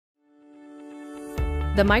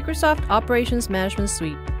The Microsoft Operations Management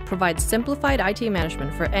Suite provides simplified IT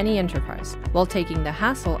management for any enterprise while taking the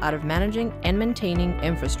hassle out of managing and maintaining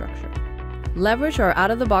infrastructure. Leverage our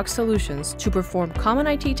out-of-the-box solutions to perform common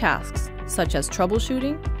IT tasks such as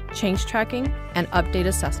troubleshooting, change tracking, and update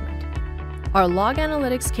assessment. Our log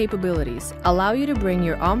analytics capabilities allow you to bring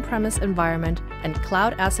your on-premise environment and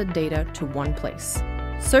cloud asset data to one place.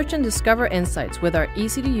 Search and discover insights with our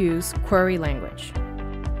easy-to-use query language.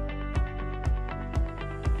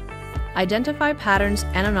 Identify patterns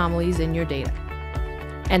and anomalies in your data.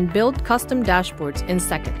 And build custom dashboards in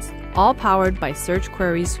seconds, all powered by search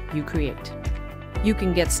queries you create. You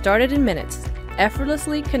can get started in minutes,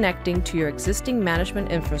 effortlessly connecting to your existing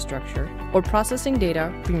management infrastructure or processing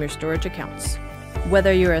data from your storage accounts.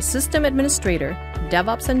 Whether you're a system administrator,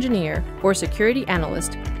 DevOps engineer, or security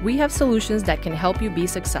analyst, we have solutions that can help you be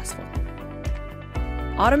successful.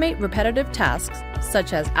 Automate repetitive tasks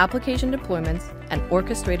such as application deployments and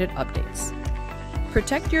orchestrated updates.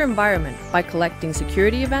 Protect your environment by collecting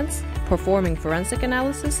security events, performing forensic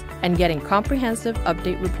analysis, and getting comprehensive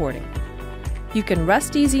update reporting. You can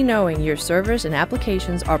rest easy knowing your servers and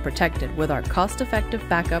applications are protected with our cost-effective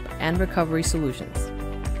backup and recovery solutions.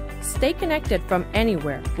 Stay connected from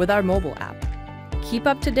anywhere with our mobile app. Keep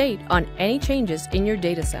up to date on any changes in your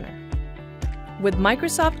data center. With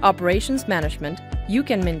Microsoft Operations Management, you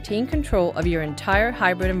can maintain control of your entire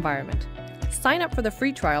hybrid environment. Sign up for the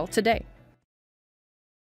free trial today.